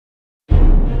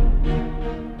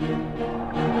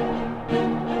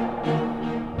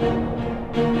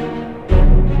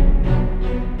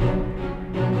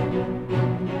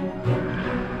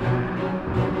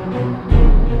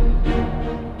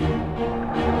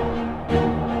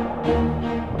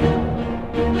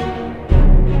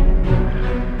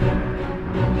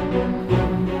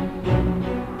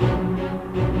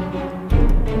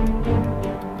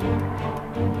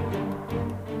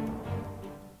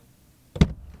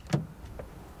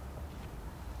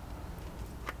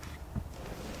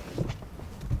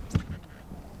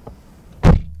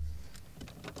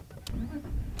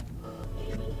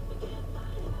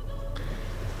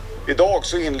Idag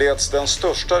så inleds den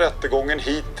största rättegången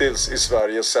hittills i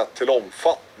Sverige sett till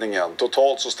omfattningen.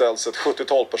 Totalt så ställs ett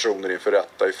 70-tal personer inför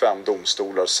rätta i 5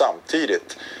 domstolar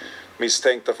samtidigt,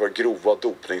 misstänkta för grova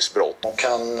dopningsbrott. Och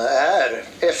han är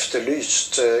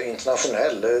efterlyst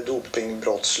internationell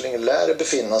dopingbrottsling, lär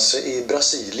befinna sig i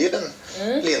Brasilien.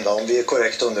 Linda, om vi är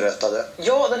korrekt underrättade.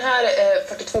 Ja, den här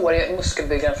 42-årige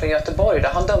muskelbyggaren från Göteborg,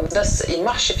 han dömdes i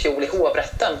mars i fjol i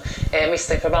hovrätten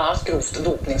misstänkt för bland annat grovt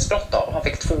dopningsbrott. Då. Han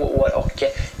fick 2 år och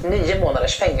 9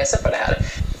 månaders fängelse för det här.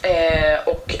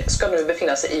 Och ska nu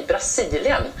befinna sig i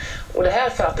Brasilien. Och det här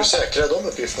för att hur säkra är de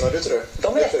uppgifterna, vet du?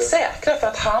 De är rätt säkra för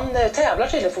att han tävlar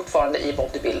tydligen fortfarande i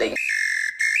bodybuilding.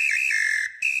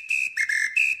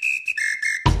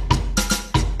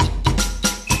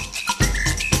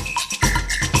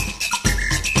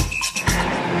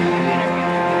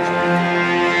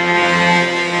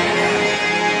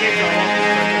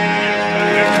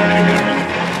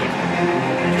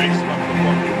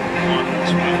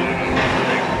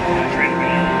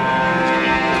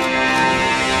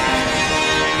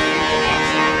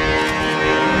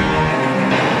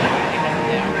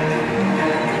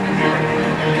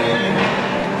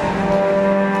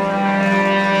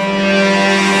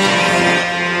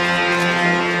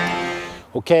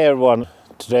 Okay everyone,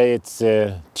 today it's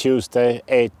Tuesday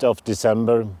 8th of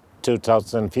December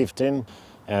 2015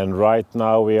 and right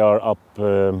now we are up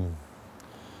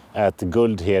at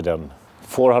Guldheden.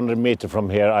 400 meters from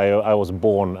here I was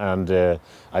born and I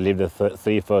lived the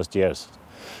 3 first years.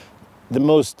 The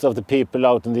most of the people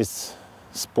out in this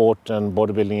sport and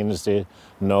bodybuilding industry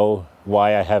know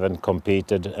why I haven't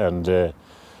competed and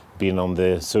been on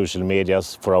the social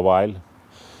medias for a while.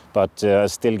 But I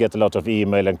still get a lot of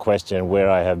email and question where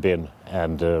I have been.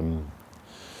 And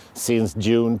since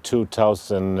June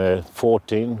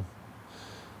 2014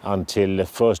 until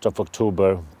 1st of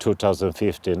October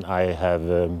 2015, I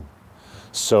have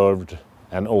served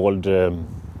an old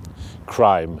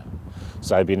crime.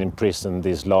 So I've been in prison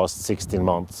these last 16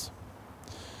 months.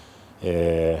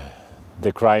 The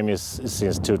crime is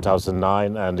since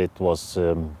 2009 and it was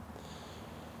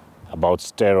about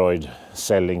steroid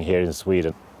selling here in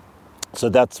Sweden. So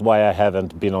that's why I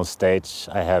haven't been on stage,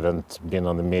 I haven't been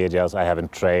on the medias, I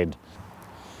haven't trained.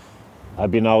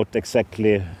 I've been out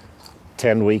exactly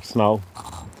 10 weeks now.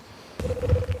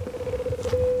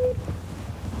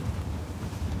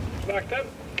 Vakten?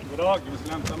 God dag, vi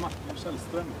ska hämta Martin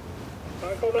Kjellstrom.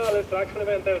 Han kommer alldeles strax, får ni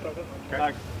vänta utanför. Okay.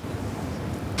 Tack.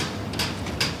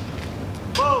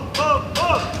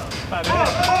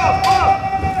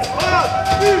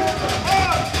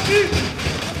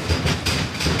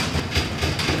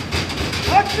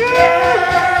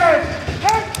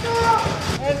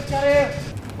 Älskar er!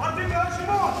 Martin, vi hörs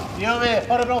imorgon! Det gör vi,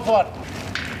 ha det bra fart!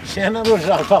 Tjena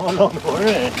brorsan, fan vad långt går du?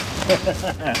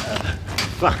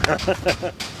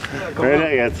 Hur är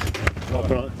läget? Vad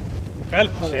bra. Själv?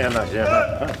 Tjena,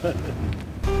 tjena.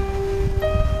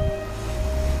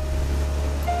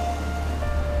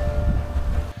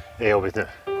 Det är jobbigt nu.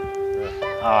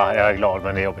 Ja, jag är glad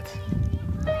men det är jobbigt.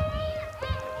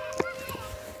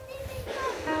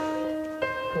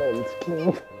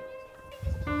 Älskling.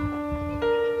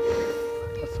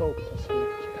 Jag saknar så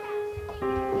mycket.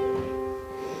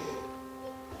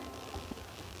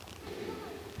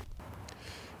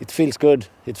 It feels good.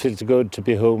 It feels good to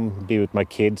be home, be with my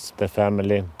kids, their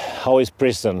family. How is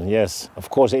prison? Yes, of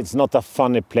course it's not a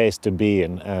funny place to be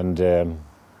in, and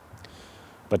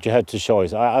but you have to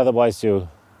choose. Otherwise you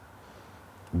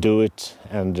do it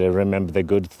and remember the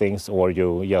good things, or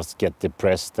you just get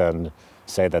depressed and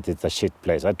say that it's a shit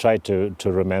place. I try to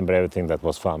remember everything that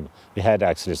was fun. We had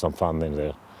actually some fun in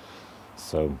there,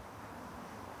 so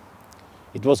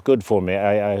it was good for me.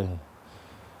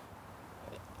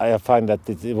 I find that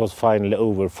it was finally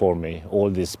over for me.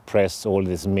 All this press, all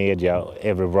this media,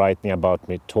 every writing about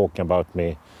me, talking about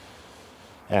me,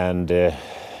 and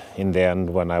in the end,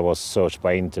 when I was searched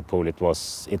by Interpol, it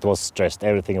was stressed.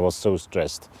 Everything was so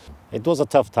stressed. It was a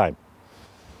tough time,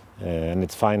 and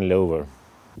it's finally over.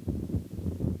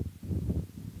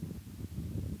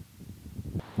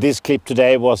 This clip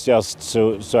today was just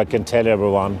so I can tell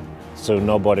everyone, so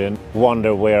nobody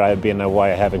wonder where I've been and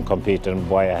why I haven't competed and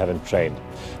why I haven't trained.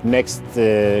 Next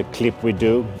clip we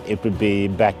do, it will be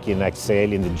back in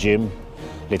Axel in the gym,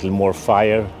 little more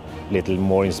fire, little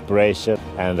more inspiration,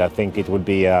 and I think it will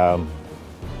be a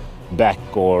back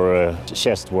or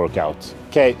chest workout.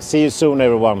 Okay, see you soon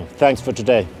everyone. Thanks for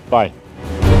today. Bye.